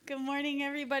Good morning,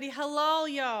 everybody. Hello,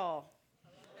 y'all.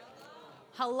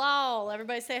 Hello.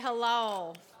 Everybody say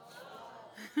hello.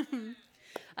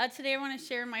 Today I want to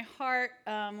share my heart.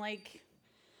 Like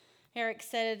Eric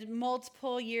said,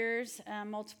 multiple years,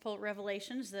 multiple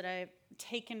revelations that I've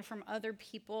taken from other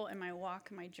people in my walk,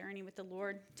 my journey with the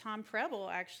Lord. Tom Preble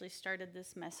actually started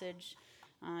this message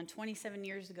 27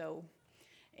 years ago.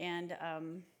 And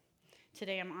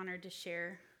today I'm honored to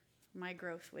share my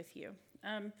growth with you.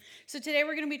 So today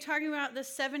we're going to be talking about the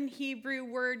 7 Hebrew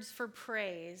words for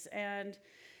praise. And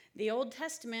the Old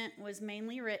Testament was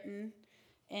mainly written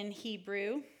in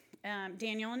Hebrew.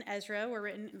 Daniel and Ezra were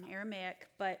written in Aramaic,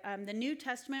 but the New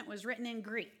Testament was written in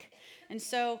Greek. And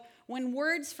so when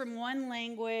words from one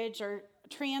language are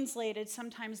translated,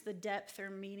 sometimes the depth or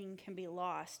meaning can be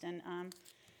lost. And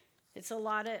it's a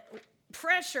lot of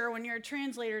pressure when you're a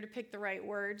translator to pick the right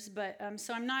words, but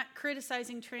so I'm not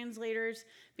criticizing translators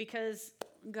because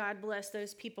God bless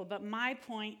those people, but my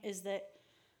point is that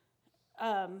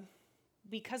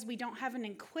because we don't have an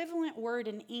equivalent word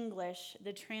in English,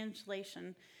 the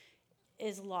translation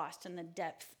is lost and the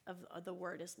depth of the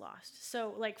word is lost.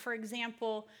 So like, for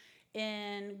example,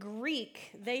 in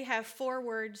Greek, they have 4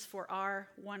 words for our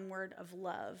one word of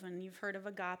love, and you've heard of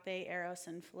agape, eros,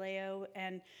 and phileo,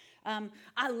 and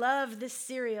I love this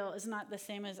cereal is not the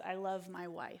same as I love my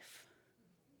wife.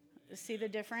 See the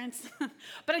difference?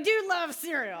 But I do love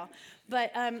cereal.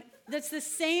 But that's the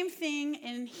same thing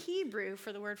in Hebrew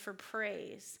for the word for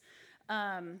praise.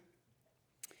 There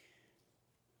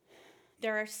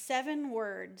are 7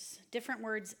 words, different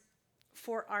words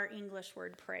for our English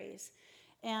word praise.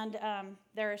 And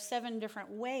there are 7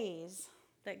 different ways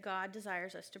that God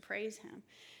desires us to praise him.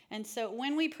 And so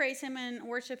when we praise him and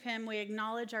worship him, we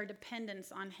acknowledge our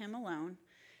dependence on him alone,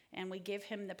 and we give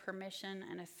him the permission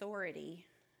and authority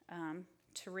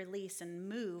to release and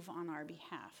move on our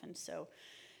behalf. And so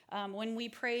when we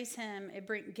praise him,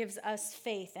 it gives us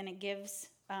faith, and it gives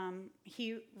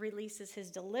he releases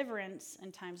his deliverance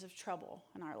in times of trouble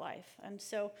in our life. And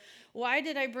so why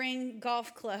did I bring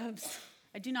golf clubs?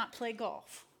 I do not play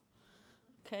golf.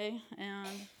 Okay, and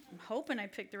I'm hoping I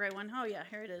picked the right one. Oh, yeah,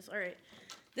 here it is. All right.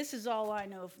 This is all I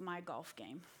know of my golf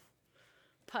game.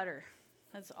 Putter.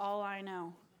 That's all I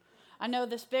know. I know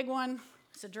this big one.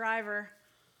 It's a driver.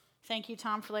 Thank you,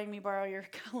 Tom, for letting me borrow your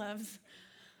gloves.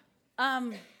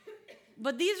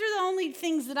 But these are the only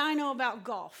things that I know about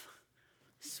golf.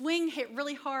 Swing, hit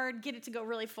really hard, get it to go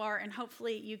really far, and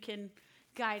hopefully you can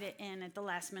guide it in at the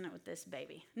last minute with this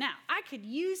baby. Now, I could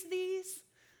use these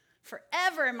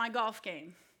forever in my golf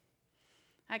game.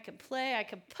 I could play, I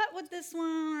could putt with this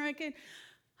one, or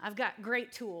I've got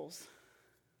great tools.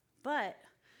 But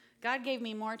God gave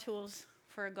me more tools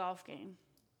for a golf game.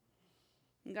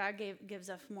 God gives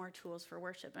us more tools for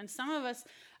worship. And some of us,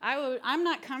 I'm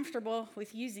not comfortable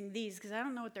with using these because I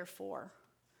don't know what they're for.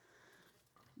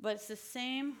 But it's the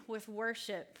same with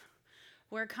worship.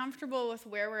 We're comfortable with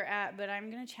where we're at, but I'm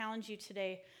going to challenge you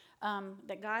today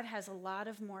that God has a lot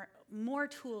of more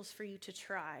tools for you to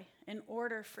try in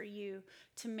order for you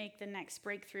to make the next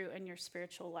breakthrough in your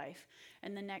spiritual life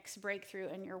and the next breakthrough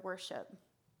in your worship.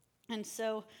 And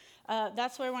so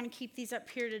that's why I want to keep these up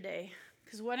here today,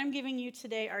 because what I'm giving you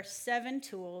today are 7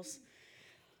 tools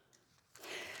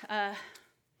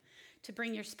to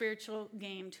bring your spiritual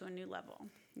game to a new level.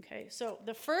 Okay, so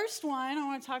the first one I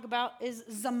want to talk about is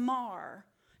Zamar.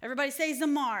 Everybody say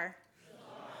Zamar.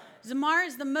 Zamar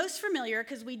is the most familiar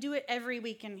because we do it every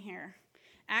week in here.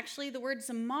 Actually, the word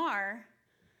Zamar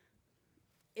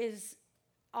is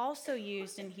also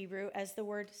used in Hebrew as the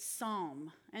word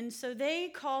psalm. And so they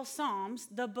call Psalms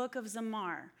the book of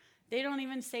Zamar. They don't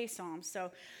even say Psalms.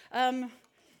 So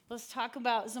let's talk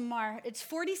about Zamar. It's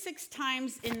 46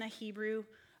 times in the Hebrew,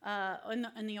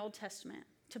 in the Old Testament.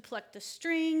 To pluck the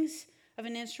strings of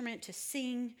an instrument, to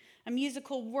sing a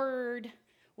musical word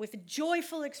with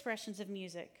joyful expressions of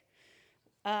music.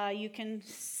 You can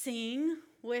sing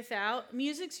without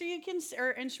music,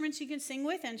 or instruments. You can sing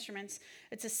with instruments.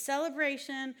 It's a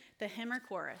celebration, the hymn or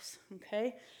chorus.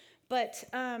 Okay, but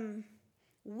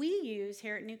we use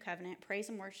here at New Covenant praise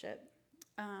and worship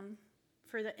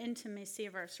for the intimacy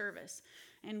of our service.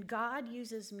 And God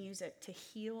uses music to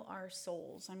heal our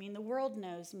souls. I mean, the world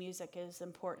knows music is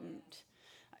important.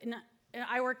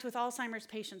 I worked with Alzheimer's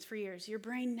patients for years. Your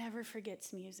brain never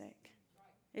forgets music.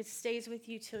 It stays with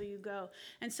you till you go.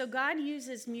 And so God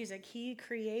uses music. He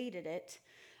created it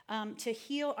to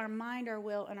heal our mind, our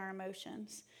will, and our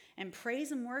emotions. And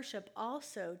praise and worship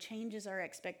also changes our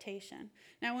expectation.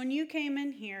 Now, when you came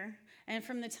in here, and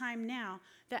from the time now,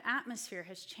 the atmosphere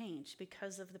has changed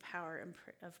because of the power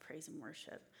of praise and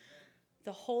worship.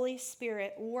 The Holy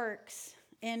Spirit works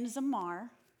in Zamar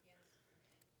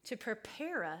to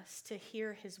prepare us to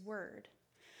hear his word.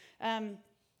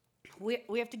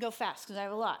 We have to go fast because I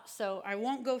have a lot. So I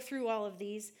won't go through all of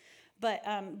these. But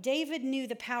David knew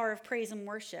the power of praise and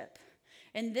worship.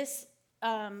 In this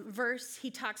verse, he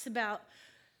talks about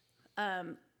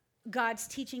God's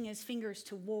teaching his fingers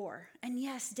to war. And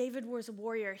yes, David was a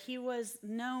warrior. He was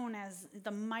known as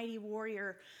the mighty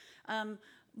warrior.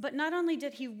 But not only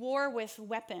did he war with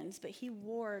weapons, but he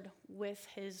warred with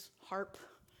his harp.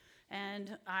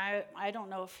 And I don't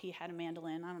know if he had a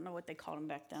mandolin. I don't know what they called him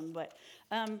back then. But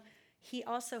he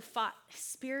also fought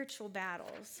spiritual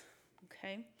battles.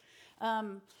 Okay.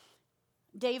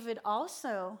 David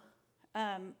also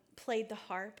played the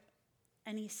harp,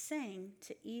 and he sang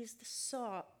to ease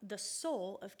the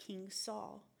soul of King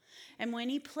Saul. And when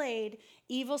he played,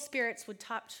 evil spirits would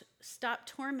stop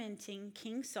tormenting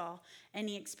King Saul, and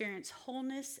he experienced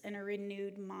wholeness and a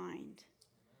renewed mind.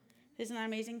 Isn't that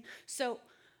amazing? So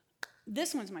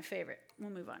this one's my favorite.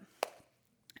 We'll move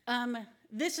on.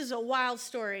 This is a wild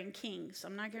story in Kings.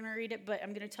 I'm not going to read it, but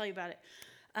I'm going to tell you about it.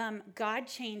 God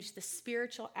changed the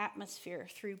spiritual atmosphere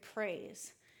through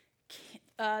praise.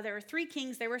 There were 3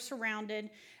 kings. They were surrounded,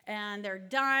 and they're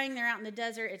dying. They're out in the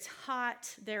desert. It's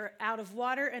hot. They're out of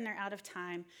water, and they're out of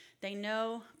time. They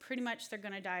know pretty much they're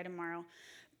going to die tomorrow.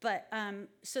 But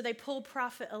so they pull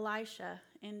prophet Elisha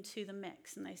into the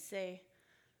mix, and they say,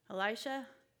 Elisha,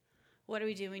 what do?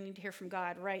 We need to hear from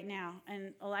God right now.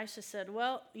 And Elisha said,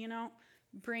 well,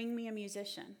 bring me a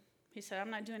musician. He said, I'm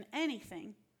not doing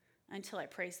anything until I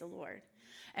praise the Lord.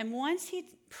 And once he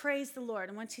praised the Lord,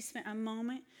 and once he spent a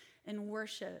moment in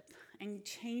worship and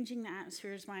changing the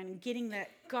atmosphere of his mind and getting that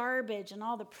garbage and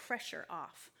all the pressure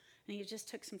off, and he just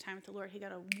took some time with the Lord, he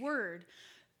got a word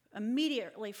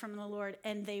immediately from the Lord,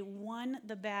 and they won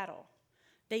the battle.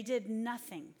 They did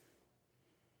nothing.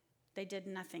 They did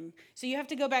nothing. So you have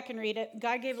to go back and read it.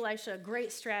 God gave Elisha a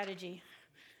great strategy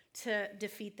to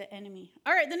defeat the enemy.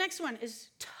 All right, the next one is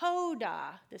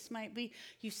Todah. This might be,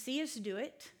 you see us do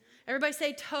it. Everybody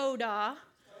say Todah.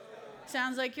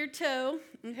 Sounds like your toe.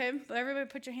 Okay, but everybody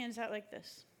put your hands out like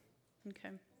this.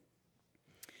 Okay.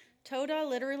 Todah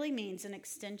literally means an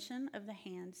extension of the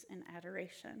hands in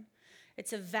adoration.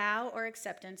 It's a vow or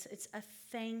acceptance. It's a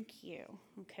thank you.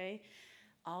 Okay.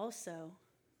 Also,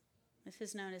 this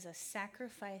is known as a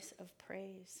sacrifice of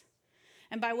praise.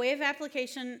 And by way of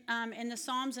application, in the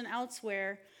Psalms and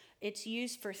elsewhere, it's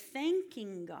used for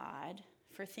thanking God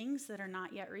for things that are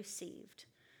not yet received.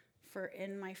 For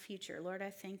in my future, Lord, I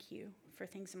thank you for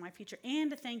things in my future,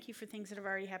 and to thank you for things that have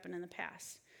already happened in the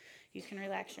past. You can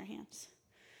relax your hands.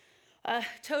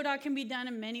 Todah can be done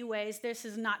in many ways. This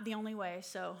is not the only way.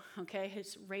 So, okay,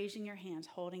 it's raising your hands,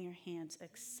 holding your hands,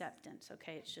 acceptance.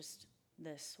 Okay, it's just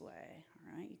this way.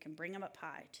 All right, you can bring them up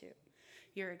high too.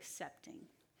 You're accepting.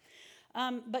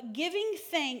 But giving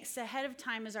thanks ahead of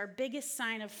time is our biggest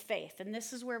sign of faith. And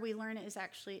this is where we learn it is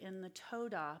actually in the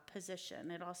Todah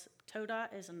position. Todah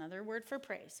is another word for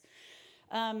praise.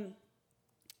 Let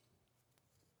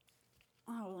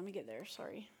me get there.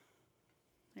 Sorry.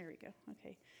 There we go.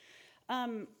 Okay.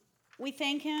 We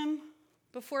thank him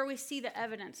before we see the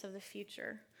evidence of the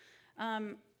future.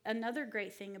 Another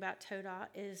great thing about Todah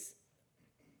is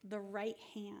the right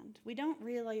hand. We don't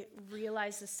really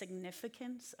realize the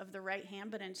significance of the right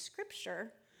hand, but in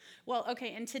Scripture,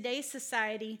 in today's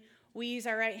society, we use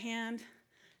our right hand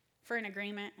for an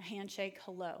agreement, a handshake,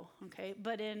 hello, okay?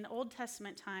 But in Old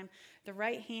Testament time, the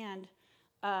right hand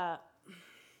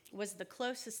was the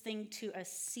closest thing to a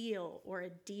seal or a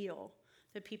deal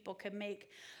that people could make.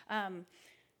 Let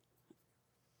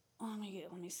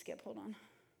me skip, hold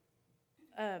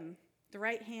on. The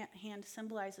right hand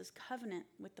symbolizes covenant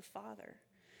with the Father.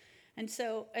 And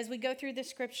so as we go through the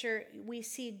Scripture, we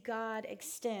see God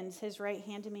extends his right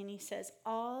hand to me, and he says,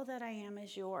 all that I am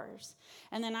is yours.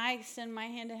 And then I extend my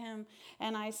hand to him,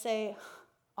 and I say,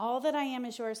 all that I am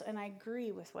is yours, and I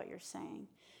agree with what you're saying.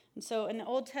 And so in the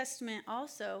Old Testament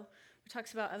also, it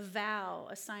talks about a vow,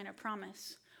 a sign of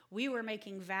promise. We were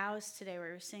making vows today. We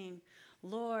were saying,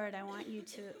 Lord, I want you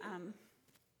to...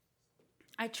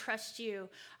 I trust you.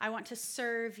 I want to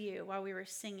serve you while we were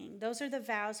singing. Those are the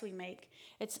vows we make.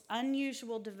 It's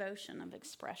unusual devotion of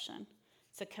expression.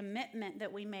 It's a commitment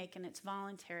that we make, and it's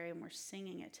voluntary, and we're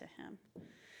singing it to him.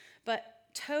 But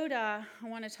Todah, I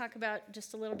want to talk about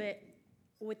just a little bit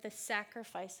with the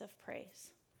sacrifice of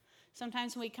praise.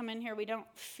 Sometimes when we come in here, we don't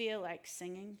feel like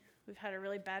singing. We've had a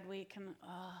really bad week, and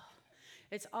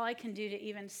it's all I can do to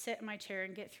even sit in my chair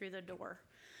and get through the door.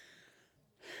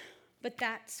 But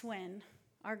that's when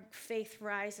our faith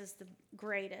rises the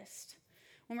greatest.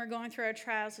 When we're going through our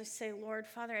trials, we say, Lord,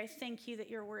 Father, I thank you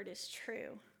that your word is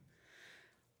true.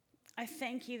 I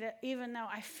thank you that even though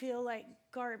I feel like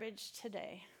garbage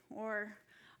today, or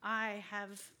I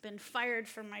have been fired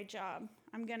from my job,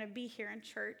 I'm going to be here in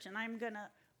church and I'm going to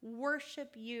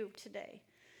worship you today.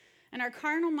 And our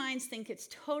carnal minds think it's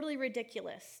totally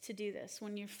ridiculous to do this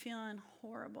when you're feeling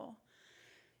horrible.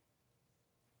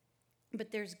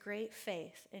 But there's great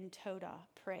faith in Todah,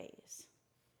 praise.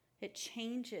 It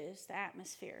changes the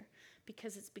atmosphere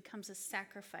because it becomes a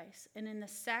sacrifice. And in the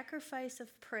sacrifice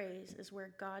of praise is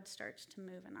where God starts to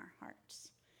move in our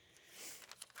hearts.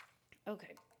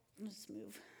 Okay, let's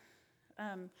move.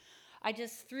 I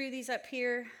just threw these up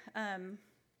here.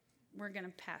 We're going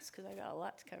to pass because I got a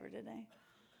lot to cover today.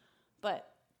 But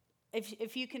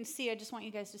if you can see, I just want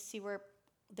you guys to see where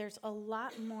there's a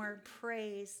lot more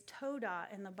praise,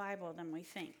 Todah, in the Bible than we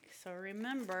think. So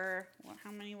remember, how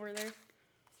many were there?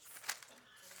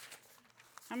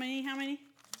 How many?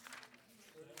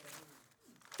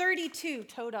 32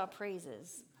 Todah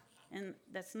praises. And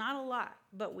that's not a lot,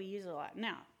 but we use it a lot.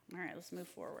 Now, all right, let's move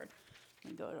forward.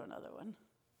 Let me go to another one.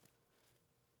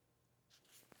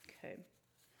 Okay.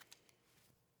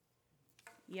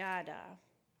 Yada.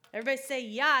 Everybody say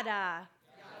yada. Yada.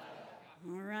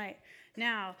 All right.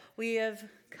 Now, we have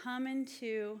come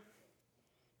into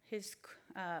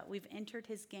we've entered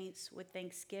his gates with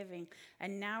thanksgiving,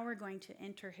 and now we're going to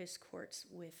enter his courts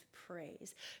with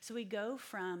praise. So we go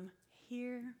from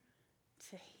here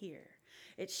to here.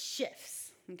 It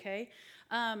shifts, okay?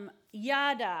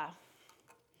 Yada.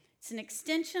 It's an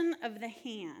extension of the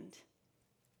hand,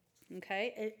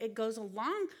 okay? It goes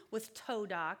along with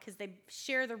Todah because they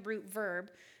share the root verb,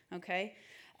 okay?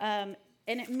 And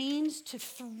it means to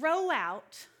throw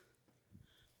out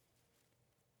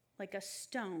like a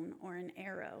stone or an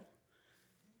arrow.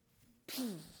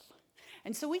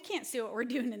 And so we can't see what we're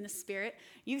doing in the spirit.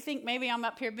 You think maybe I'm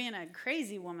up here being a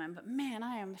crazy woman, but man,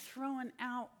 I am throwing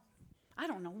out, I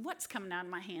don't know what's coming out of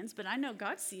my hands, but I know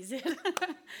God sees it.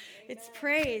 It's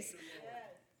praise.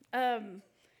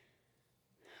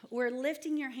 We're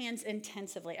lifting your hands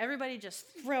intensively. Everybody just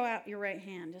throw out your right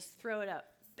hand. Just throw it up.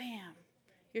 Bam.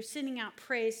 You're sending out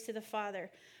praise to the Father,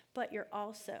 but you're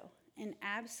also in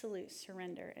absolute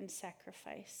surrender and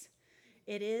sacrifice.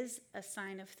 It is a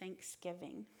sign of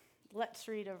thanksgiving. Let's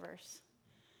read a verse.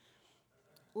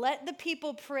 Let the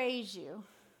people praise you.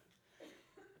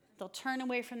 They'll turn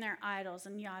away from their idols,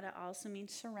 and yada also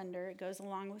means surrender. It goes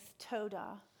along with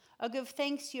Todah. I'll give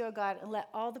thanks to you, O God, and let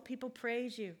all the people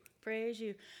praise you. Praise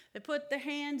you. They put their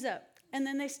hands up, and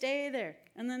then they stay there,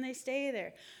 and then they stay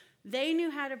there. They knew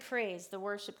how to praise, the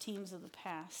worship teams of the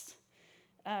past.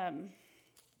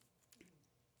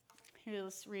 Here,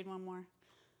 let's read one more.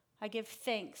 I give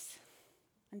thanks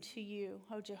unto you,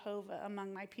 O Jehovah,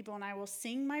 among my people, and I will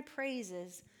sing my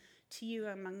praises to you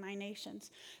among my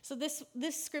nations. So this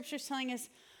scripture is telling us,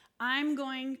 I'm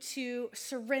going to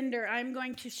surrender. I'm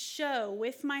going to show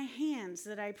with my hands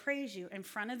that I praise you in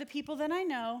front of the people that I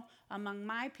know, among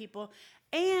my people,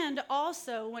 and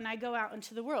also when I go out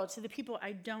into the world to the people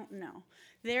I don't know.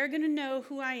 They're going to know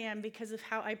who I am because of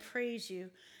how I praise you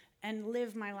and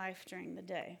live my life during the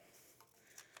day.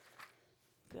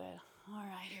 Good. All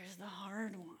right, here's the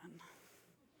hard one.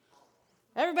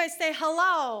 Everybody say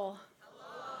hello.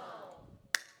 Hello.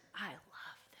 I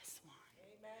love this one.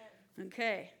 Amen.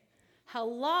 Okay.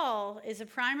 Halal is a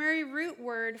primary root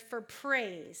word for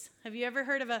praise. Have you ever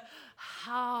heard of a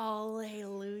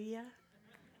hallelujah?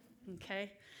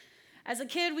 Okay. As a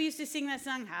kid, we used to sing that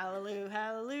song, hallelujah,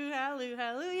 hallelujah, hallelujah,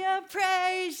 hallelujah,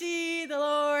 praise ye the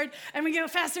Lord. And we go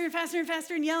faster and faster and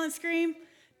faster and yell and scream.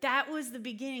 That was the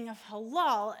beginning of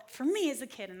halal for me as a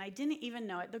kid, and I didn't even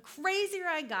know it. The crazier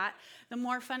I got, the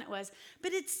more fun it was.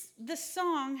 But the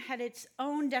song had its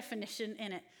own definition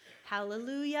in it.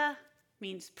 Hallelujah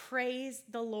means praise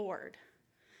the Lord.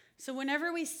 So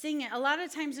whenever we sing it, a lot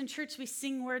of times in church we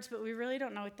sing words, but we really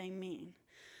don't know what they mean.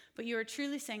 But you are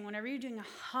truly saying, whenever you're doing a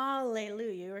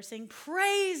hallelujah, you are saying,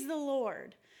 praise the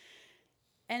Lord.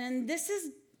 And this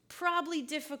is probably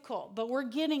difficult, but we're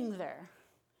getting there.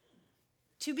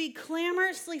 To be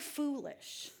clamorously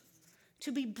foolish,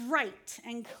 to be bright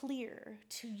and clear,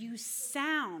 to use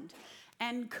sound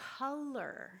and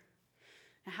color.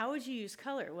 Now, how would you use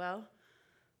color? Well,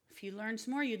 if you learn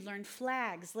some more, you'd learn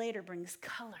flags later brings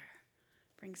color.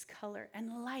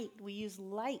 And light, we use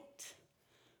light.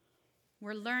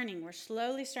 We're learning, we're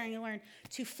slowly starting to learn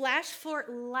to flash for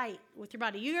light with your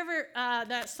body. You ever,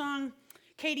 that song,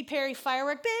 Katy Perry,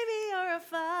 Firework, baby, you're a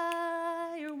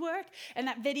firework. And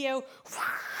that video,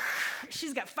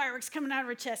 she's got fireworks coming out of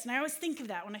her chest. And I always think of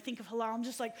that when I think of halal. I'm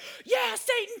just like, yeah,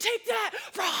 Satan, take that.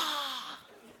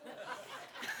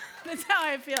 That's how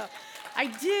I feel. I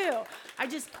do. I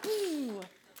just, ooh.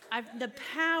 The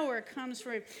power comes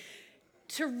from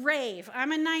to rave.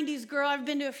 I'm a 90s girl. I've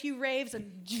been to a few raves and,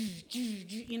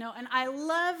 and I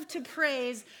love to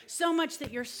praise so much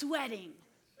that you're sweating.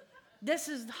 This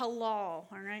is halal,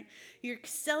 all right? You're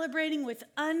celebrating with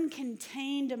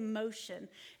uncontained emotion.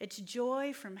 It's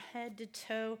joy from head to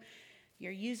toe.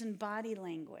 You're using body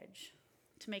language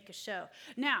to make a show.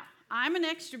 Now, I'm an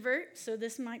extrovert, so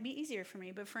this might be easier for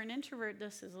me, but for an introvert,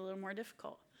 this is a little more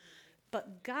difficult.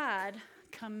 But God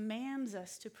commands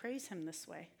us to praise him this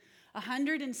way.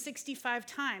 165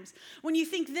 times. When you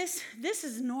think this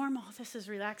is normal, this is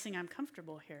relaxing, I'm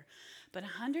comfortable here. But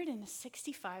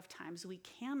 165 times we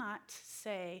cannot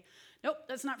say, nope,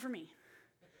 that's not for me.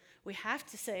 We have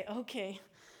to say, okay,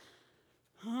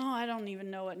 I don't even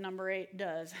know what number 8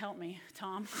 does. Help me,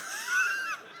 Tom.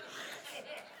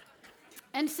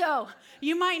 And so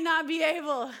you might not be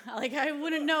able, I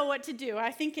wouldn't know what to do.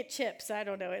 I think it chips. I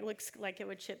don't know. It looks like it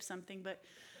would chip something, but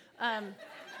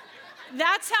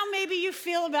that's how maybe you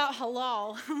feel about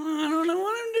halal. I don't know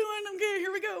what I'm doing. Okay,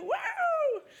 here we go.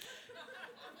 Woo!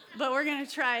 But we're going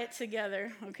to try it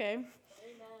together, okay? Amen.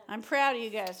 I'm proud of you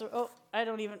guys. Oh,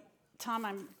 Tom,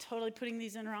 I'm totally putting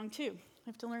these in wrong too. I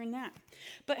have to learn that.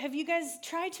 But have you guys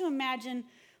tried to imagine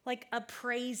like a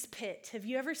praise pit? Have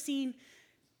you ever seen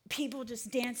people just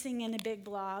dancing in a big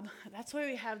blob? That's why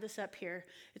we have this up here.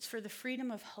 It's for the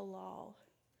freedom of halal.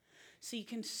 So you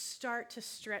can start to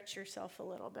stretch yourself a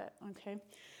little bit, okay?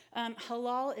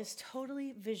 Halal is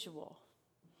totally visual.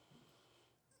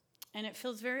 And it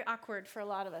feels very awkward for a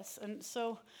lot of us. And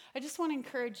so I just want to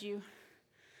encourage you.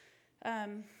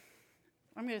 I'm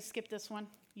going to skip this one.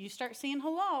 You start seeing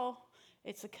halal,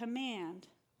 it's a command.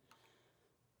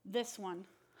 This one,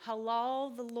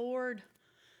 halal the Lord,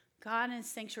 God in his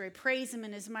sanctuary. Praise him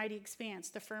in his mighty expanse,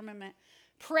 the firmament.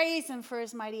 Praise him for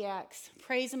his mighty acts.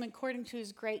 Praise him according to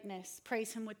his greatness.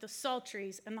 Praise him with the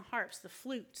psalteries and the harps, the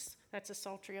flutes. That's a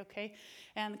psaltery, okay?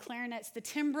 And the clarinets, the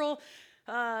timbrel,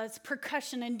 it's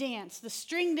percussion and dance. The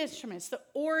stringed instruments, the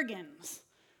organs.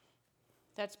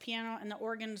 That's piano, and the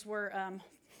organs were,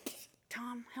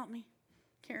 Tom, help me.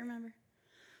 Can't remember.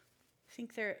 I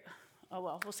think they're,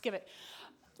 we'll skip it.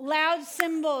 Loud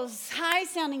cymbals,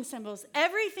 high-sounding cymbals,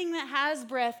 everything that has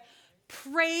breath.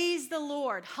 Praise the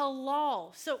Lord.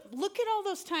 Halal. So look at all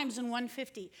those times in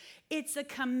 150. It's a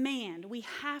command. We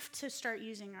have to start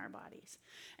using our bodies.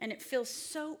 And it feels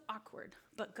so awkward,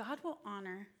 but God will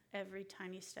honor every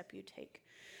tiny step you take.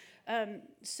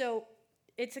 So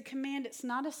it's a command. It's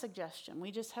not a suggestion.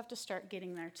 We just have to start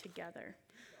getting there together.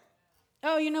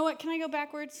 Oh, you know what? Can I go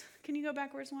backwards? Can you go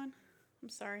backwards one? I'm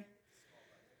sorry.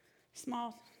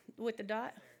 Small with the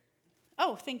dot.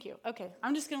 Oh, thank you. Okay,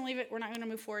 I'm just going to leave it. We're not going to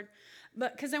move forward.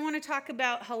 But because I want to talk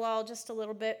about halal just a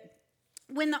little bit.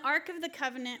 When the Ark of the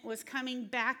Covenant was coming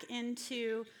back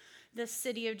into the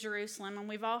city of Jerusalem, and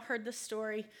we've all heard the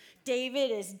story,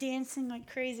 David is dancing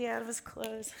like crazy out of his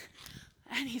clothes,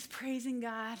 and he's praising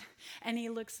God, and he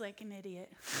looks like an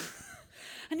idiot.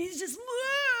 And he's just,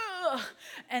 whoa!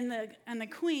 And the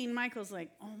queen, Michael's like,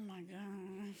 oh my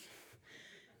gosh,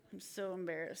 I'm so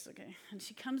embarrassed, okay. And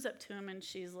she comes up to him, and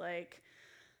she's like,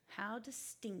 how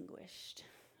distinguished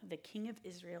the king of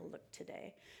Israel looked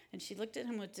today. And she looked at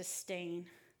him with disdain.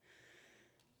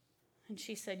 And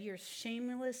she said, you're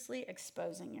shamelessly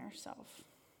exposing yourself.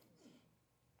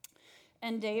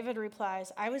 And David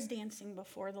replies, I was dancing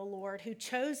before the Lord who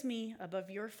chose me above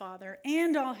your father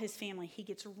and all his family. He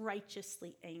gets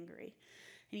righteously angry.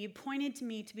 And he appointed to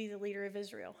me to be the leader of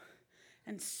Israel.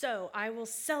 And so I will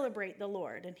celebrate the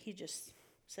Lord. And he just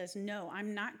says, no,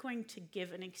 I'm not going to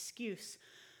give an excuse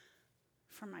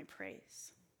for my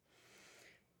praise.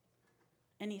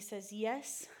 And he says,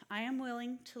 yes, I am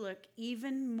willing to look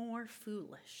even more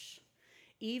foolish,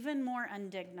 even more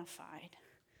undignified.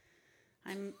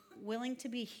 I'm willing to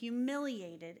be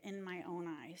humiliated in my own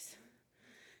eyes.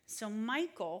 So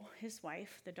Michal, his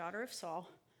wife, the daughter of Saul,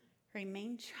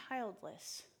 remained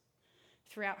childless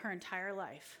throughout her entire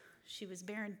life. She was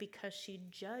barren because she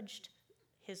judged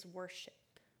his worship.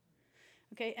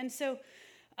 Okay, and so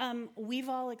we've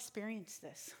all experienced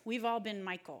this. We've all been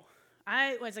Michal.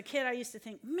 As a kid, I used to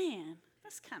think, man,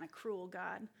 that's kind of cruel,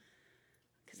 God,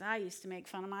 because I used to make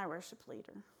fun of my worship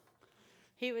leader.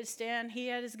 He would stand, he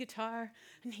had his guitar,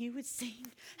 and he would sing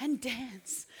and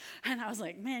dance. And I was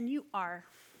like, man, you are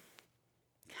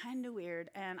kind of weird.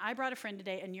 And I brought a friend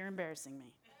today, and you're embarrassing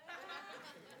me.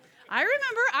 I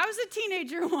remember I was a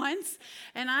teenager once,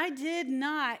 and I did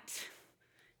not.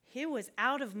 He was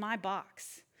out of my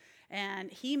box, and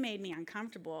he made me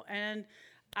uncomfortable. And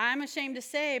I'm ashamed to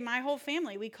say my whole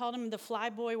family, we called him the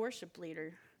flyboy worship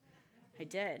leader. I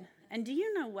did. And do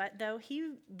you know what, though?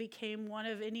 He became one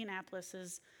of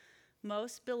Indianapolis's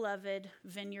most beloved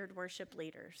vineyard worship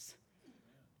leaders.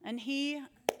 And he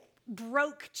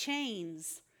broke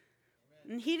chains.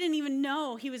 And he didn't even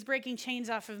know he was breaking chains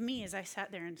off of me as I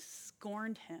sat there and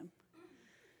scorned him.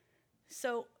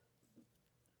 So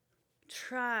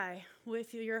try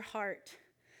with your heart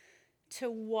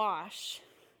to wash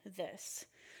this,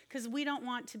 because we don't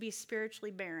want to be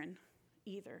spiritually barren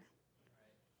either.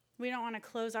 We don't want to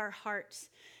close our hearts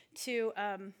to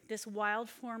this wild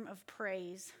form of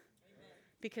praise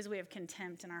because we have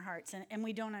contempt in our hearts and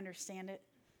we don't understand it.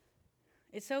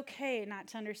 It's okay not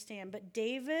to understand, but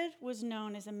David was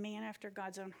known as a man after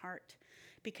God's own heart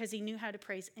because he knew how to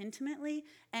praise intimately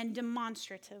and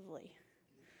demonstratively.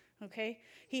 Okay?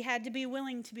 He had to be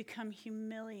willing to become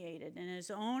humiliated in his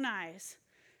own eyes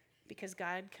because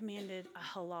God commanded a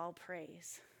halal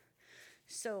praise.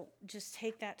 So just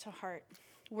take that to heart.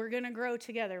 We're going to grow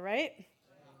together, right?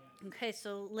 Okay,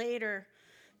 so later,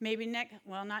 maybe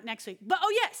not next week, but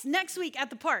next week at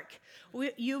the park.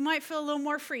 You might feel a little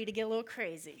more free to get a little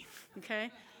crazy,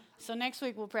 okay? So next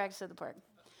week we'll practice at the park.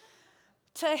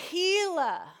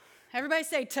 Tehillah. Everybody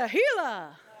say Tehillah.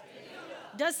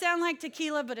 Does sound like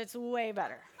tequila, but it's way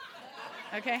better.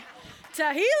 Okay?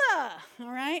 Tehillah. All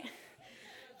right?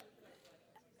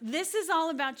 This is all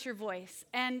about your voice.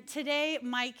 And today,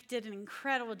 Mike did an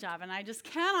incredible job. And I just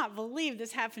cannot believe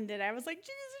this happened today. I was like,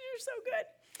 Jesus, you're so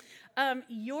good.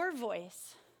 Your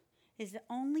voice is the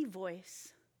only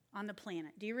voice on the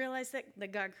planet. Do you realize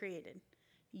that God created?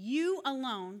 You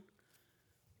alone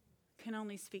can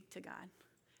only speak to God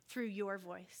through your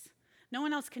voice. No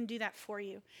one else can do that for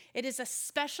you. It is a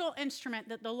special instrument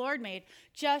that the Lord made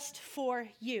just for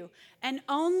you. And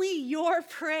only your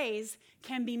praise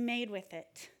can be made with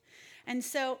it. And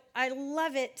so I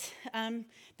love it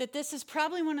that this is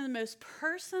probably one of the most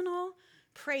personal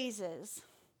praises.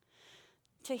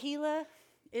 Tehillah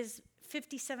is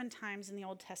 57 times in the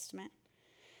Old Testament.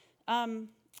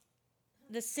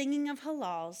 The singing of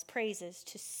Halal's praises,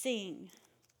 to sing,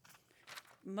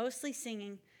 mostly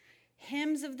singing,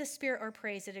 hymns of the Spirit or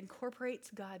praise. It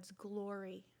incorporates God's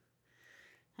glory.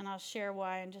 And I'll share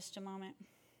why in just a moment.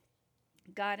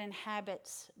 God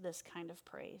inhabits this kind of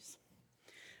praise.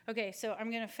 Okay, so I'm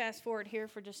going to fast forward here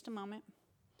for just a moment.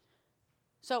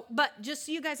 But just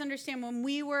so you guys understand,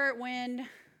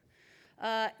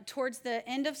 towards the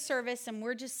end of service and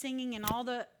we're just singing and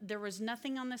there was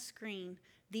nothing on the screen,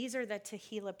 these are the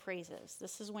Tehillah praises.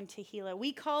 This is when Tehillah,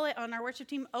 we call it on our worship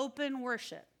team, open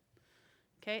worship.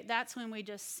 Okay, that's when we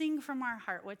just sing from our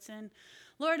heart what's in.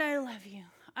 Lord, I love you.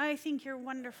 I think you're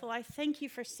wonderful. I thank you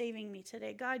for saving me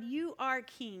today. God, you are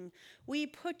King. We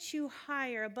put you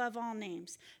higher above all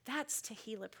names. That's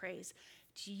Tehillah praise.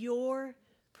 It's your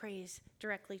praise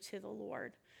directly to the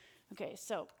Lord. Okay,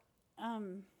 so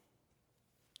I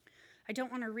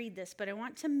don't want to read this, but I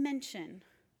want to mention,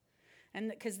 and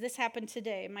because this happened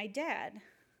today, my dad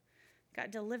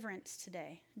got deliverance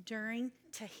today during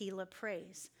Tehillah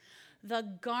praise.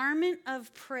 The garment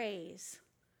of praise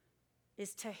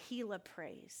is Tehillah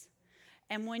praise.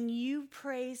 And when you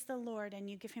praise the Lord and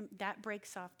you give him, that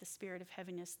breaks off the spirit of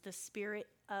heaviness, the spirit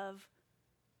of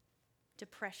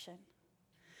depression.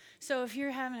 So if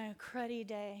you're having a cruddy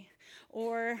day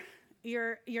or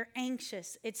you're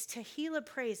anxious, it's Tehillah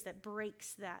praise that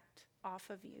breaks that off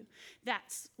of you.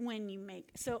 That's when you make.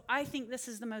 So I think this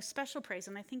is the most special praise,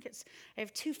 and I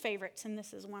have two favorites, and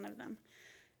this is one of them.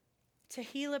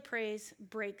 Tehillah praise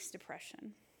breaks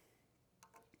depression.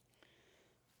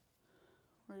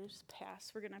 We're going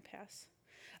to pass.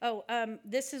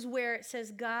 This is where it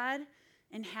says God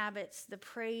inhabits the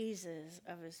praises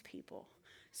of his people.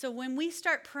 So when we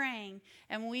start praying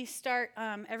and we start,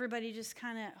 everybody just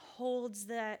kind of holds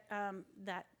that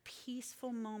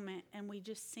peaceful moment and we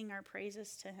just sing our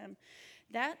praises to him.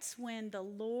 That's when the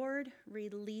Lord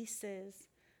releases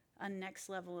a next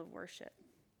level of worship.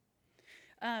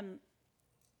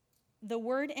 The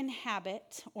word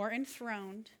inhabit or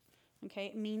enthroned,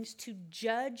 okay, means to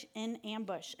judge in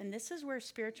ambush. And this is where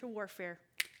spiritual warfare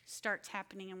starts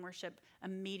happening in worship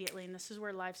immediately. And this is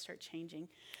where lives start changing.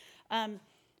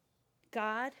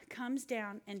 God comes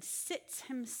down and sits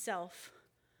himself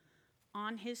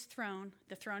on his throne,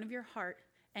 the throne of your heart,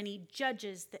 and he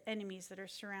judges the enemies that are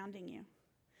surrounding you.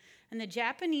 And the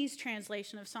Japanese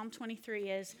translation of Psalm 23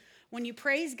 is, when you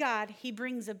praise God, he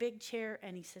brings a big chair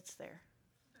and he sits there.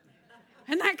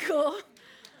 Isn't that cool?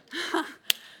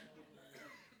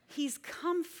 He's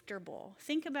comfortable.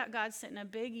 Think about God sitting in a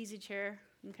big, easy chair,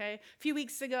 okay? A few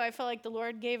weeks ago, I felt like the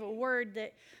Lord gave a word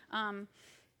that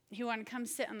he wanted to come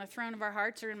sit on the throne of our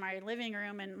hearts or in my living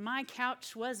room, and my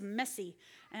couch was messy.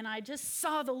 And I just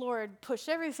saw the Lord push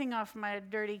everything off my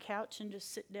dirty couch and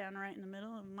just sit down right in the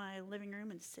middle of my living room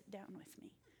and sit down with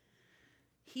me.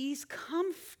 He's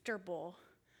comfortable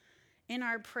in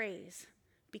our praise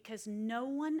because no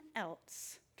one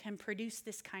else can produce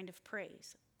this kind of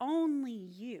praise. Only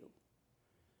you.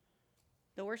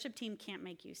 The worship team can't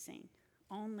make you sing.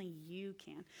 Only you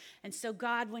can. And so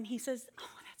God, when he says,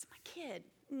 oh, that's my kid.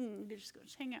 They're just going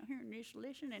to hang out here in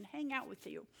isolation and hang out with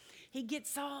you. He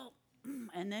gets all,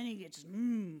 and then he gets,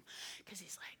 because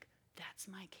he's like, that's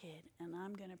my kid, and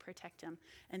I'm going to protect him.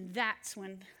 And that's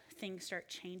when things start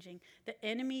changing. The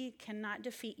enemy cannot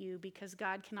defeat you because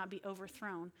God cannot be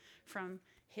overthrown from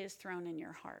his throne in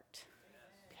your heart.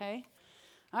 Okay?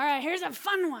 All right, here's a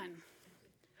fun one.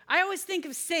 I always think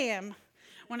of Sam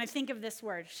when I think of this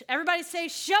word. Everybody say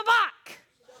Shabbat.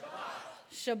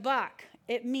 Shabbat.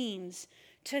 It means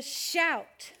to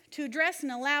shout, to address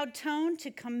in a loud tone, to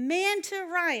command to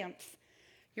triumph.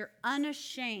 You're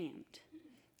unashamed.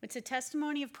 It's a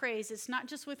testimony of praise. It's not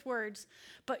just with words,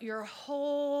 but your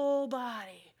whole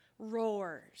body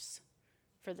roars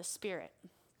for the Spirit.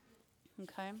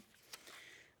 Okay?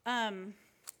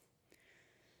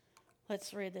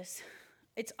 Let's read this.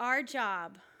 It's our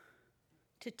job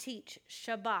to teach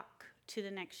Shabbat to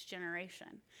the next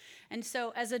generation. And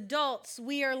so as adults,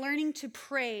 we are learning to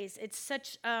praise. It's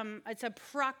it's a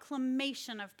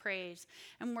proclamation of praise.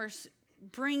 And we're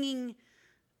bringing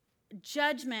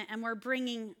judgment, and we're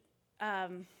bringing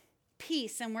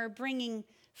peace, and we're bringing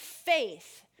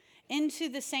faith into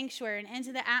the sanctuary and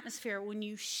into the atmosphere when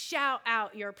you shout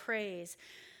out your praise.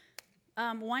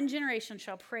 One generation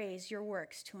shall praise your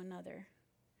works to another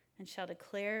and shall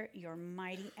declare your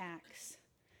mighty acts.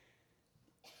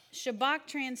 Shabbat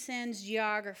transcends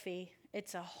geography.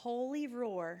 It's a holy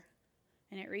roar,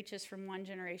 and it reaches from one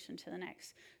generation to the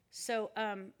next. So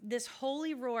this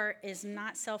holy roar is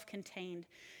not self-contained.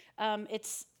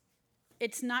 It's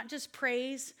not just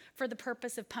praise for the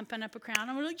purpose of pumping up a crowd.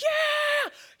 And we're like,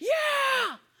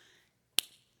 yeah!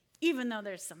 Even though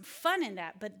there's some fun in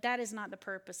that, but that is not the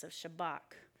purpose of Shabbat.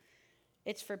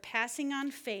 It's for passing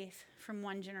on faith from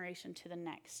one generation to the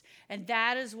next. And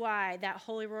that is why that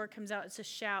holy roar comes out. It's a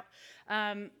shout.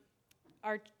 The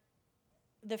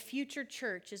future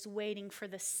church is waiting for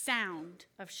the sound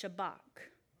of Shabbat.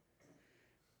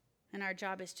 And our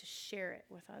job is to share it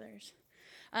with others.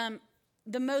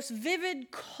 The most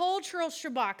vivid cultural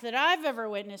Shabbat that I've ever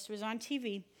witnessed was on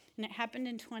TV, and it happened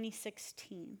in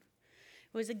 2016.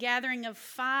 It was a gathering of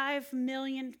 5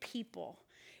 million people.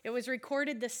 It was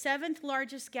recorded the 7th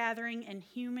largest gathering in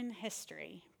human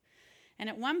history. And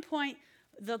at one point,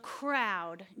 the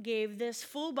crowd gave this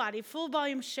full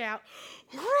volume shout,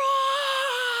 "Rah!"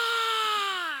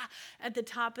 at the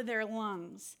top of their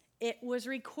lungs. It was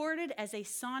recorded as a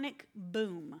sonic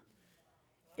boom.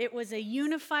 It was a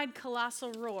unified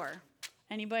colossal roar.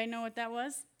 Anybody know what that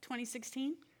was?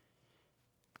 2016?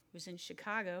 It was in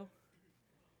Chicago.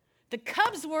 The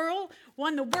Cubs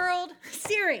won the World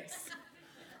Series.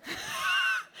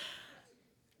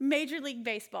 Major League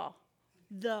Baseball.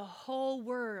 The whole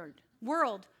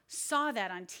world saw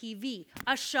that on TV.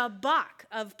 A Shabbat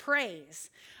of praise.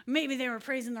 Maybe they were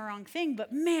praising the wrong thing,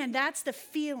 but man, that's the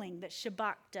feeling that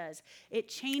Shabbat does. It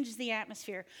changed the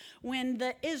atmosphere. When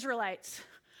the Israelites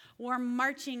were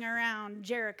marching around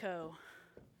Jericho.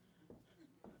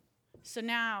 So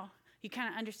now you kind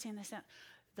of understand this.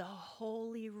 The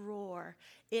holy roar.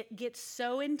 It gets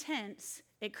so intense,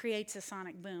 it creates a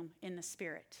sonic boom in the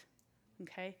spirit.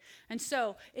 Okay? And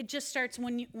so it just starts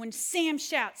when Sam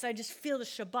shouts, I just feel the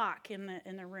Shabbat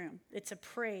in the room. It's a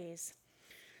praise.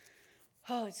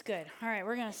 Oh, it's good. All right,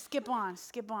 we're going to skip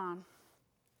on.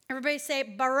 Everybody say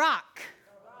Barak.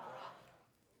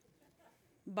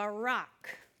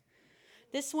 Barak.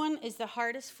 This one is the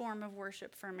hardest form of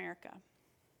worship for America.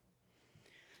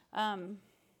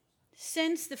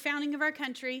 Since the founding of our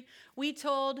country, we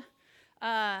told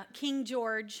King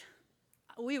George,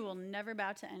 we will never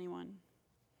bow to anyone.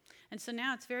 And so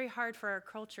now it's very hard for our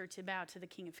culture to bow to the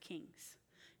King of Kings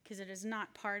because it is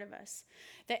not part of us.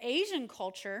 The Asian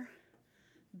culture,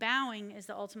 bowing is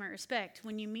the ultimate respect.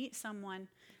 When you meet someone,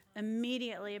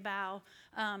 immediately bow.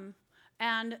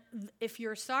 And if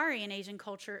you're sorry in Asian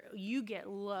culture, you get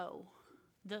low.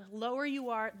 The lower you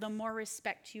are, the more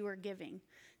respect you are giving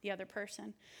the other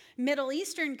person. Middle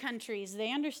Eastern countries,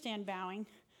 they understand bowing.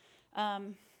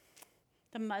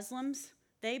 The Muslims,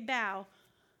 they bow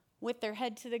with their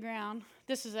head to the ground.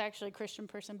 This is actually a Christian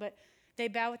person, but they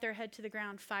bow with their head to the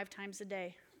ground 5 times a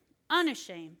day.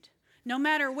 Unashamed. No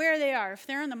matter where they are, if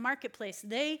they're in the marketplace,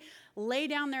 they lay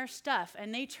down their stuff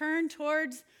and they turn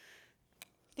towards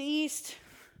the east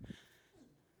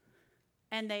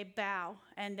and they bow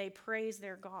and they praise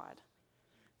their God.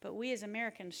 But we as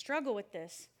Americans struggle with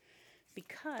this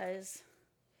because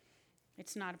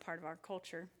it's not a part of our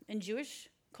culture. In Jewish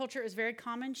culture, it was very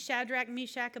common. Shadrach,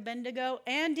 Meshach, Abednego,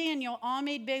 and Daniel all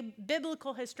made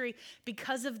biblical history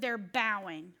because of their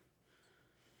bowing.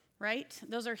 Right?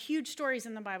 Those are huge stories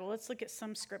in the Bible. Let's look at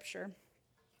some scripture.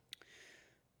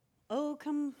 Oh,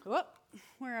 come,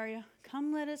 where are you?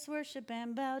 Come, let us worship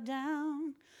and bow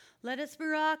down. Let us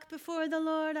rock before the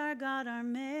Lord our God, our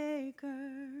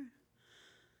Maker.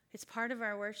 It's part of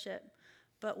our worship,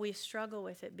 but we struggle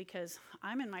with it because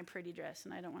I'm in my pretty dress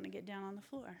and I don't want to get down on the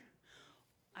floor.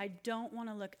 I don't want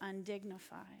to look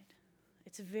undignified.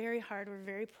 It's very hard. We're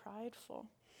very prideful.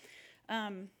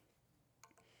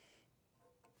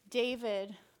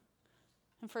 David,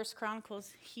 in 1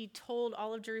 Chronicles, he told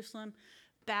all of Jerusalem,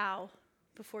 bow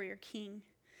before your king.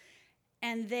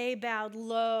 And they bowed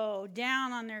low,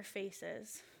 down on their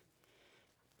faces.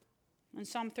 And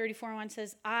Psalm 34:1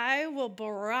 says, I will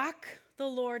barak the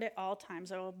Lord at all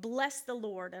times. I will bless the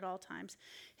Lord at all times.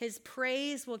 His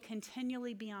praise will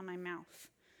continually be on my mouth.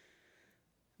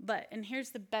 But, and here's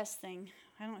the best thing.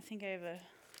 I don't think I have a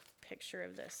picture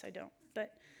of this. I don't.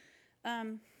 But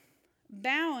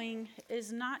bowing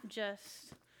is not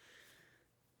just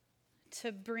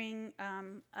to bring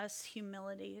us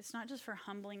humility. It's not just for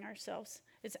humbling ourselves.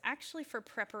 It's actually for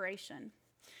preparation.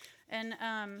 And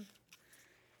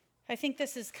I think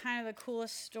this is kind of the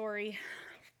coolest story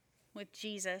with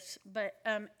Jesus. But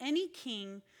any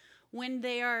king, when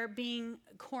they are being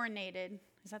coronated,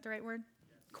 is that the right word?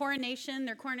 Coronation,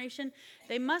 their coronation,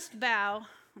 they must bow.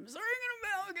 I'm sorry, I'm going to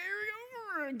bow. Okay,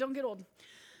 here we go. Don't get old.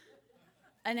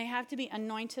 And they have to be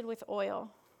anointed with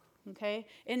oil. Okay?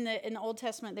 In the Old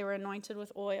Testament, they were anointed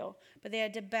with oil. But they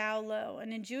had to bow low.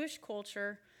 And in Jewish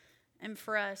culture, and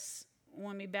for us,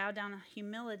 when we bow down in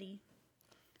humility,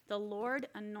 the Lord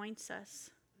anoints us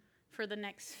for the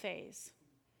next phase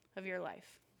of your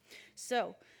life.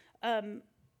 So,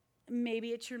 maybe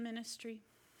it's your ministry,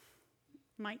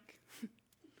 Mike.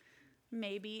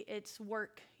 Maybe it's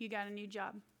work. You got a new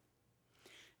job.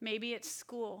 Maybe it's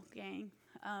school, gang.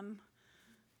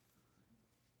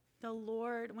 The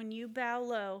Lord, when you bow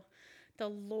low, the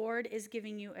Lord is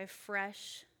giving you a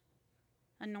fresh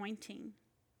anointing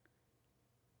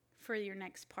for your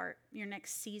next part, your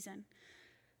next season.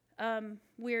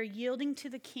 We're yielding to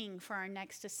the King for our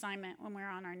next assignment when we're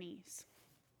on our knees.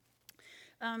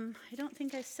 I don't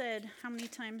think I said how many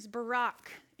times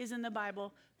Barak is in the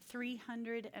Bible.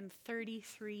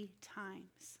 333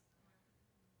 times.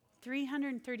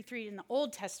 333 in the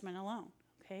Old Testament alone.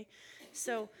 Okay?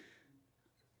 So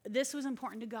this was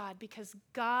important to God because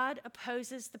God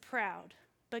opposes the proud,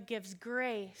 but gives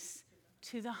grace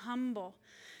to the humble.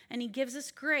 And he gives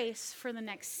us grace for the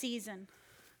next season.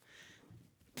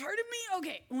 Pardon me?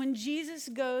 Okay. When Jesus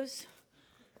goes,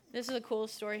 this is a cool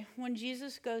story. When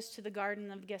Jesus goes to the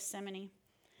Garden of Gethsemane,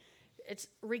 it's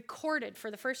recorded for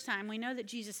the first time. We know that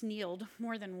Jesus kneeled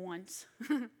more than once.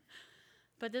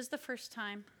 But this is the first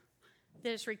time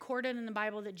that it's recorded in the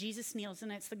Bible that Jesus kneels.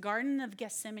 And it's the Garden of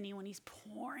Gethsemane when he's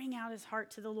pouring out his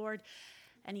heart to the Lord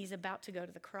and he's about to go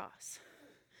to the cross.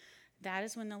 That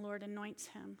is when the Lord anoints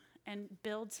him and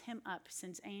builds him up,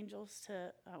 sends angels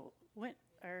to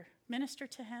minister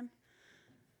to him.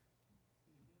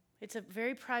 It's a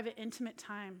very private, intimate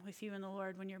time with you and the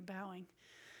Lord when you're bowing.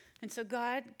 And so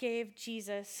God gave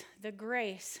Jesus the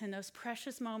grace in those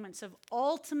precious moments of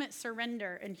ultimate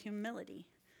surrender and humility,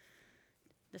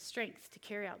 the strength to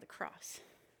carry out the cross.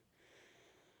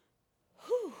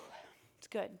 Whew, it's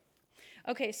good.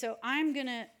 Okay, so I'm going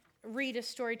to read a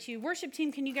story to you. Worship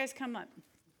team, can you guys come up?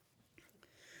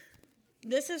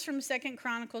 This is from 2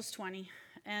 Chronicles 20,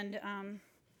 and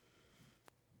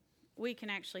we can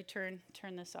actually turn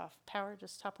this off. Power,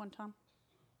 just top one, Tom.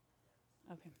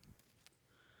 Okay.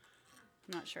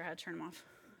 I'm not sure how to turn them off.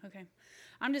 Okay.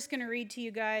 I'm just going to read to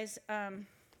you guys.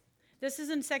 This is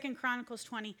in 2 Chronicles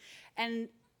 20, and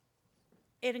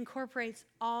it incorporates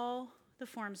all the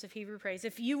forms of Hebrew praise.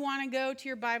 If you want to go to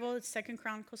your Bible, it's 2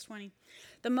 Chronicles 20.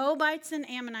 The Moabites and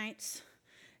Ammonites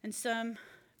and some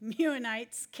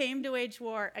Meunites came to wage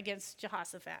war against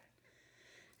Jehoshaphat.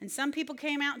 And some people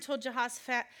came out and told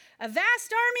Jehoshaphat, a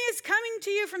vast army is coming to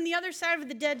you from the other side of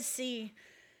the Dead Sea.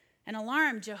 And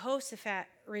alarmed, Jehoshaphat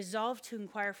resolved to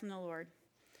inquire from the Lord.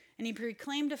 And he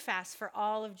proclaimed a fast for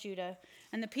all of Judah.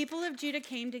 And the people of Judah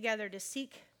came together to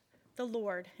seek the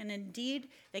Lord. And indeed,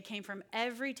 they came from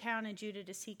every town in Judah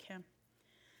to seek him.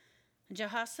 And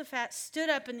Jehoshaphat stood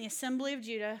up in the assembly of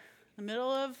Judah the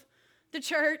middle of the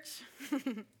church,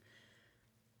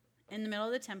 in the middle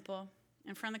of the temple,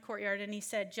 in front of the courtyard, and he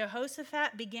said,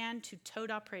 Jehoshaphat began to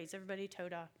Todah praise. Everybody,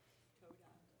 Todah.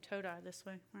 Todah, this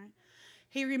way, right?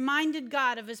 He reminded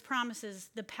God of his promises,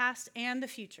 the past and the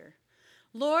future.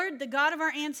 Lord, the God of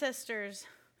our ancestors,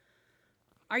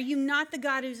 are you not the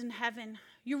God who's in heaven?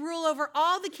 You rule over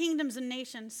all the kingdoms and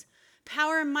nations.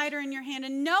 Power and might are in your hand,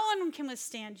 and no one can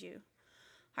withstand you.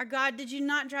 Our God, did you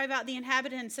not drive out the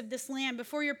inhabitants of this land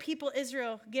before your people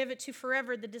Israel gave it to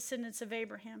forever the descendants of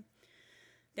Abraham?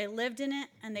 They lived in it,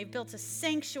 and they built a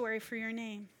sanctuary for your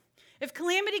name. If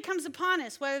calamity comes upon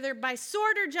us, whether by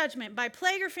sword or judgment, by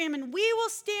plague or famine, we will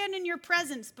stand in your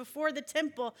presence before the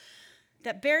temple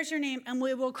that bears your name, and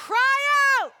we will cry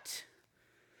out.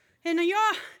 In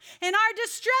our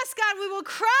distress, God, we will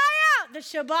cry out the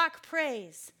Shabbat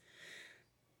praise.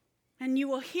 And you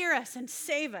will hear us and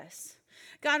save us.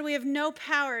 God, we have no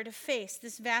power to face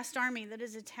this vast army that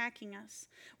is attacking us.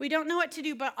 We don't know what to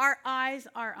do, but our eyes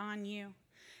are on you.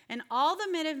 And all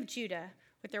the men of Judah,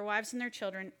 with their wives and their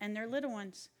children and their little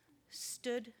ones,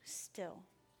 stood still.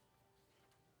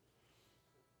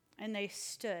 And they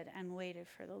stood and waited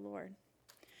for the Lord.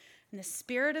 And the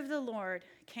Spirit of the Lord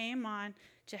came on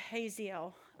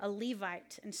Jehaziel, a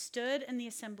Levite, and stood in the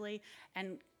assembly,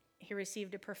 and he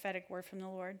received a prophetic word from the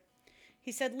Lord.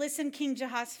 He said, listen, King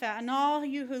Jehoshaphat, and all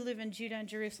you who live in Judah and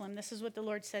Jerusalem, this is what the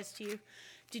Lord says to you.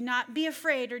 Do not be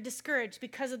afraid or discouraged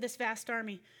because of this vast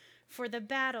army, for the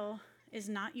battle is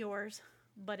not yours,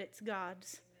 but it's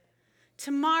God's.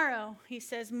 Tomorrow, he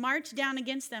says, march down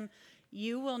against them.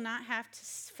 You will not have to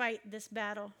fight this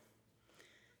battle.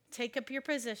 Take up your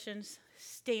positions,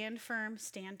 stand firm,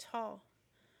 stand tall,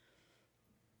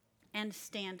 and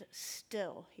stand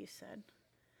still, he said.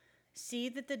 See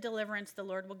that the deliverance the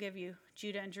Lord will give you,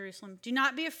 Judah and Jerusalem. Do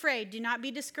not be afraid. Do not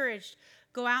be discouraged.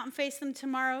 Go out and face them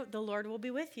tomorrow. The Lord will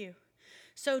be with you.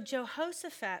 So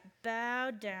Jehoshaphat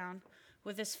bowed down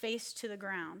with his face to the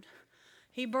ground.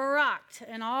 He baraked,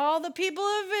 and all the people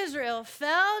of Israel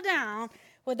fell down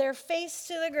with their face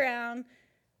to the ground,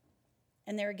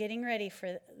 and they were getting ready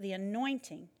for the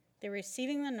anointing. They were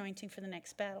receiving the anointing for the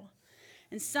next battle.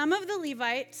 And some of the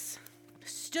Levites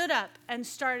stood up and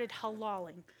started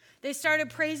halaling. They started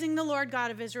praising the Lord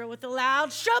God of Israel with a loud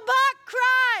Shabbat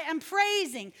cry and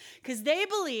praising because they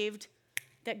believed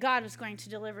that God was going to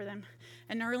deliver them.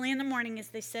 And early in the morning as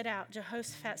they set out,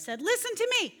 Jehoshaphat said, listen to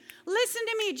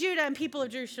me, Judah and people of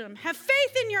Jerusalem. Have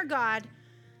faith in your God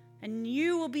and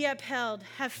you will be upheld.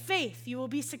 Have faith, you will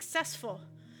be successful.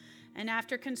 And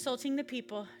after consulting the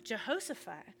people,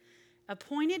 Jehoshaphat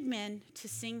appointed men to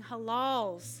sing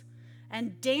halals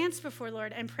and dance before the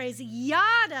Lord and praise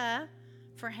Yada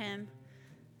for him.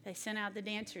 They sent out the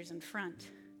dancers in front.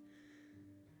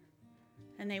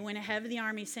 And they went ahead of the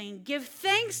army saying, give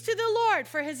thanks to the Lord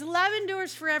for his love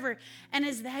endures forever. And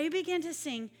as they began to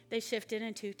sing, they shifted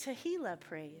into Tehillah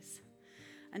praise.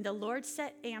 And the Lord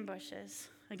set ambushes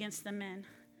against the men.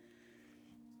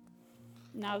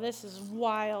 Now this is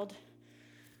wild.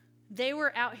 They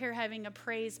were out here having a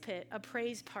praise pit, a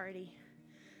praise party.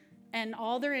 And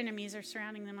all their enemies are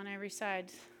surrounding them on every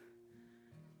side.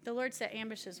 The Lord set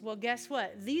ambushes. Well, guess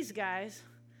what? These guys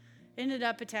ended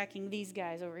up attacking these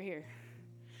guys over here.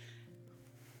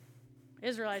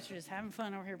 Israelites are just having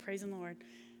fun over here praising the Lord.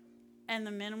 And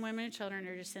the men and women and children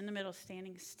are just in the middle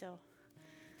standing still.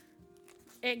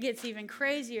 It gets even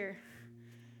crazier.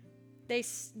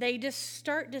 They just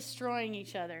start destroying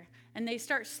each other. And they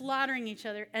start slaughtering each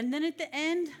other. And then at the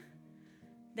end,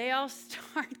 they all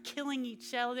start killing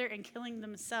each other and killing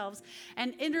themselves.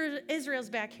 And Israel's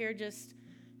back here just,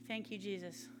 thank you,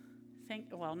 Jesus.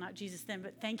 Well, not Jesus then,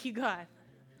 but thank you, God.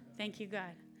 Thank you,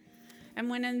 God. And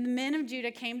when the men of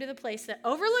Judah came to the place that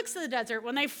overlooks the desert,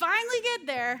 when they finally get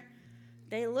there,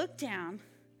 they looked down,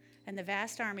 and the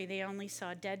vast army, they only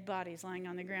saw dead bodies lying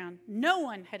on the ground. No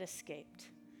one had escaped.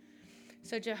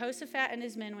 So Jehoshaphat and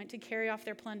his men went to carry off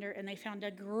their plunder, and they found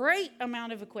a great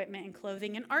amount of equipment and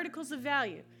clothing and articles of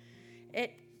value.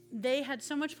 They had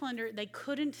so much plunder, they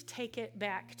couldn't take it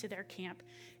back to their camp.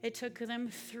 It took them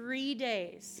 3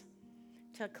 days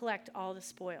to collect all the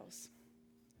spoils.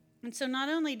 And so not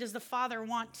only does the Father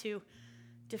want to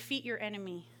defeat your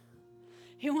enemy,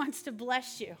 he wants to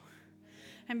bless you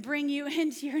and bring you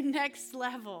into your next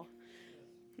level.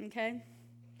 Okay?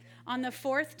 On the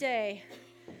 4th day,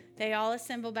 they all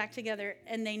assembled back together,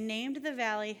 and they named the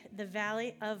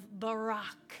Valley of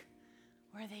Barak,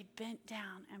 where they bent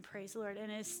down and praised the Lord.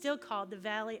 And it is still called the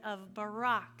Valley of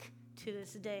Barak to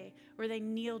this day, where they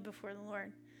kneeled before the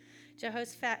Lord.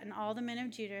 Jehoshaphat and all the men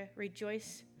of Judah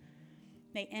rejoiced.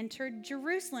 They entered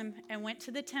Jerusalem and went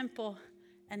to the temple,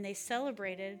 and they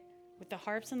celebrated with the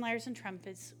harps and lyres and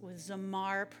trumpets with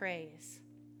zamar praise.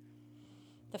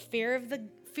 The fear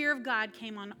of God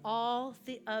came on all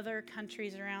the other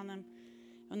countries around them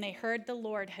when they heard the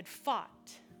Lord had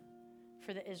fought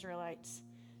for the Israelites.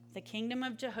 The kingdom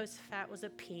of Jehoshaphat was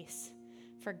at peace,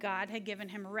 for God had given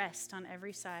him rest on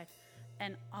every side,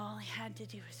 and all he had to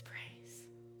do was praise.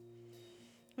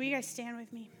 Will you guys stand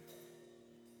with me?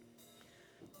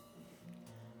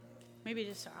 Maybe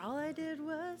just all I did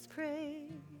was praise.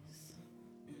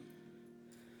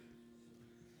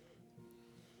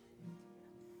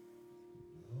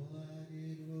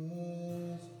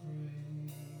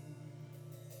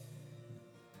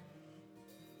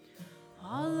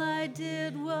 All I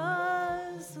did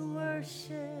was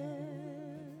worship.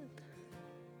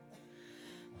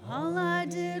 All I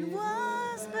did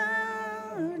was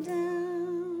bow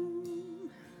down.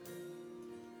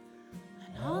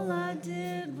 And all I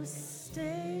did was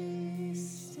stay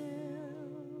still.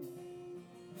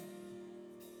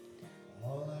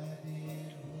 All I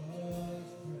did was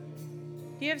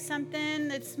pray. Do you have something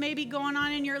that's maybe going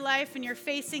on in your life and you're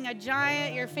facing a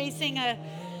giant, you're facing an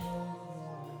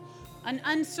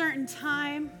uncertain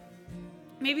time?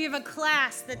 Maybe you have a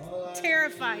class that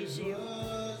terrifies you.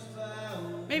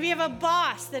 Maybe you have a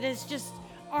boss that is just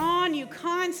on you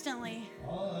constantly.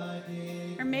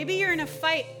 Or maybe you're in a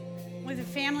fight with a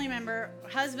family member,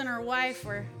 husband or wife,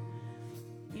 where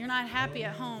you're not happy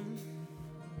at home.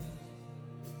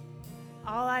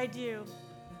 All I do,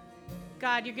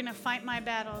 God, you're going to fight my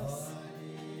battles.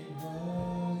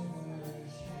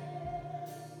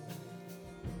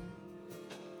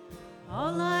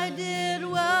 All I did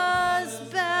was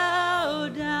bow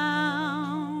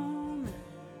down.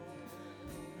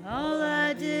 All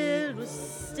I did was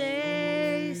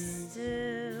stay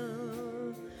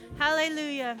still.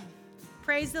 Hallelujah.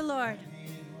 Praise the Lord.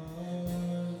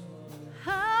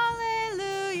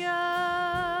 Hallelujah.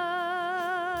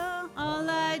 All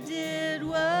I did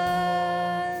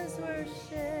was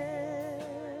worship.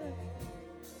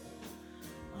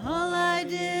 All I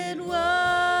did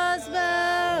was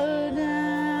bow down.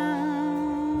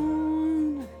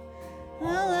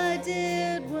 All I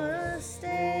did was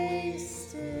stay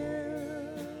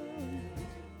still.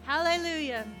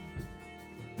 Hallelujah.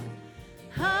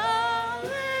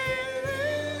 Hallelujah.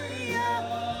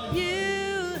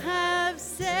 You have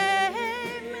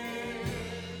saved me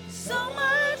so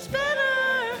much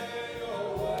better.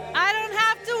 I don't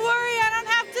have to worry. I don't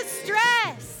have to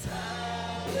stress.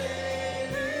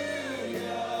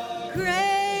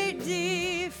 Great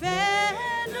defender,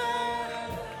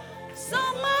 so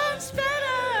much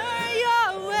better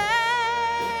your way.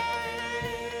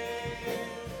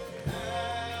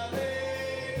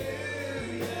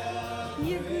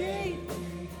 You great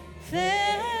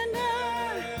defender,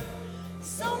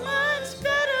 so much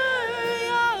better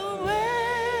your way.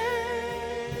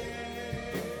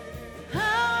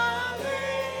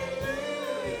 Hallelujah.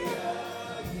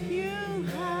 You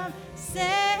have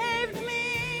saved me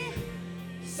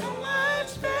so much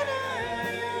better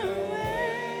your way.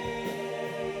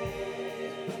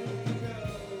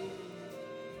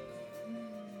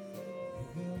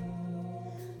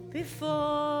 Before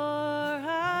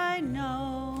I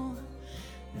know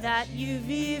that you've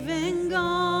even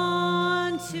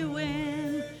gone to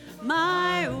win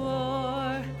my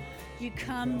war, you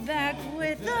come back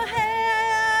with the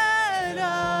head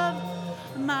of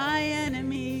my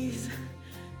enemies.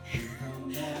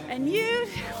 And you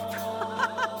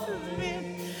promised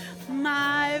me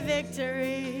my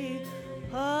victory.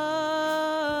 Oh,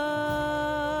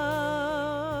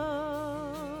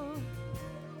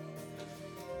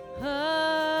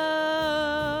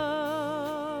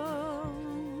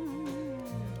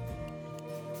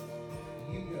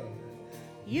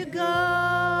 you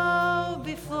go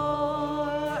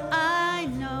before I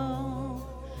know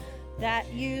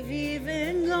that you've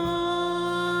even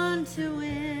gone to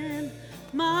win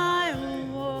my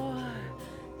war.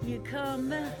 You come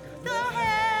back with the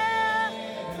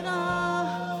head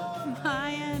of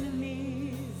my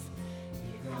enemies.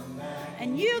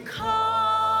 And you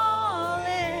call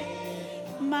it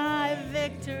my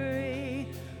victory.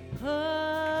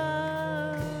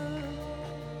 Oh.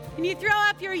 Can you throw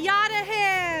up your Yada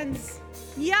hands?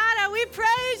 Yada, we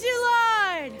praise you,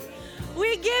 Lord.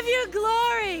 We give you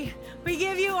glory. We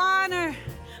give you honor.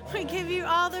 We give you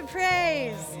all the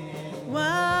praise.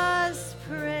 Was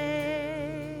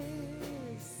praise.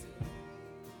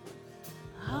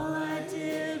 All I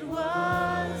did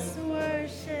was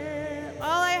worship.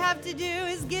 All I have to do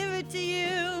is give it to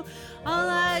you. All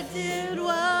I did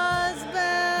was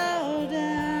bow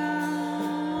down.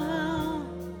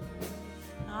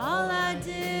 All I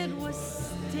did was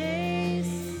stay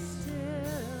still.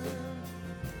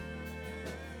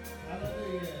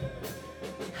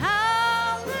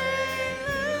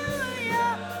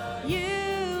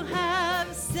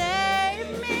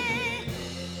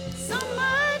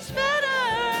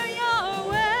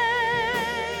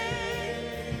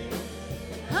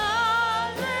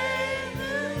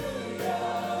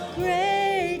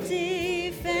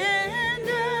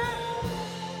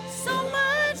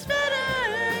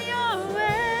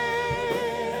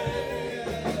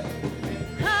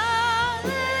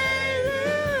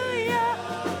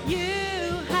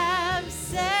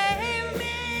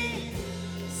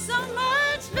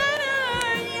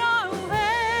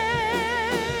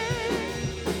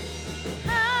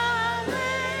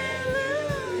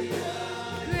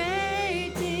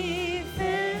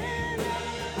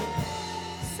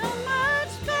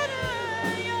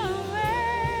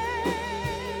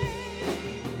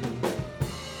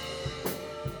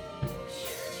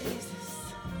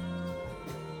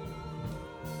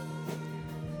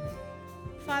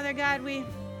 Father God,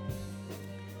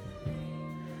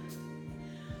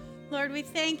 Lord, we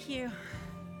thank you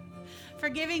for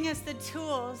giving us the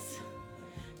tools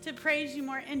to praise you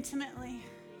more intimately.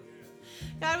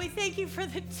 God, we thank you for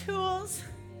the tools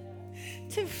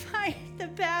to fight the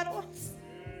battles.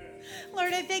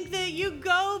 Lord, I thank that you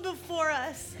go before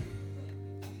us.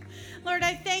 Lord,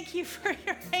 I thank you for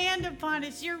your hand upon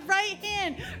us, your right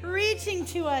hand reaching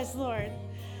to us, Lord.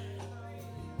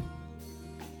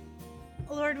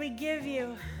 Lord, we give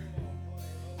you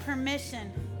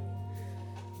permission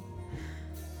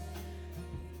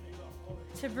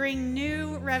to bring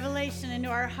new revelation into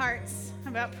our hearts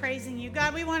about praising you.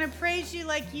 God, we want to praise you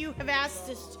like you have asked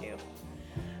us to.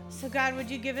 So God, would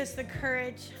you give us the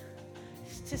courage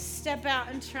to step out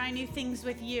and try new things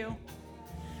with you?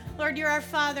 Lord, you're our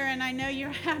Father, and I know you're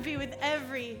happy with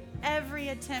every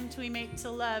attempt we make to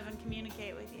love and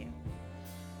communicate with you.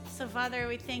 So Father,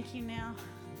 we thank you now.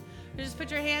 Just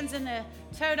put your hands in the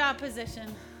Toda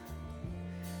position.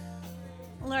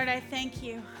 Lord, I thank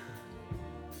you.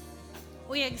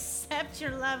 We accept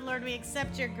your love, Lord. We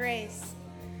accept your grace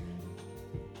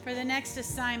for the next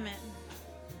assignment.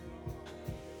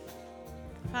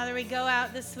 Father, we go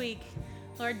out this week,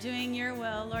 Lord, doing your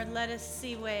will. Lord, let us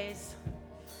see ways.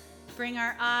 Bring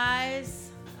our eyes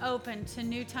open to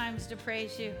new times to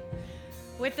praise you.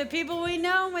 With the people we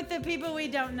know and with the people we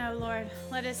don't know, Lord,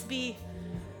 let us be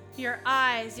your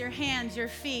eyes, your hands, your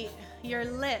feet, your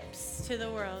lips to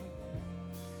the world.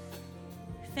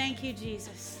 Thank you,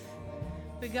 Jesus.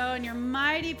 We go in your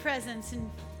mighty presence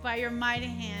and by your mighty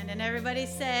hand. And everybody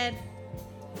said,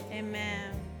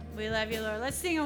 amen. We love you, Lord. Let's sing a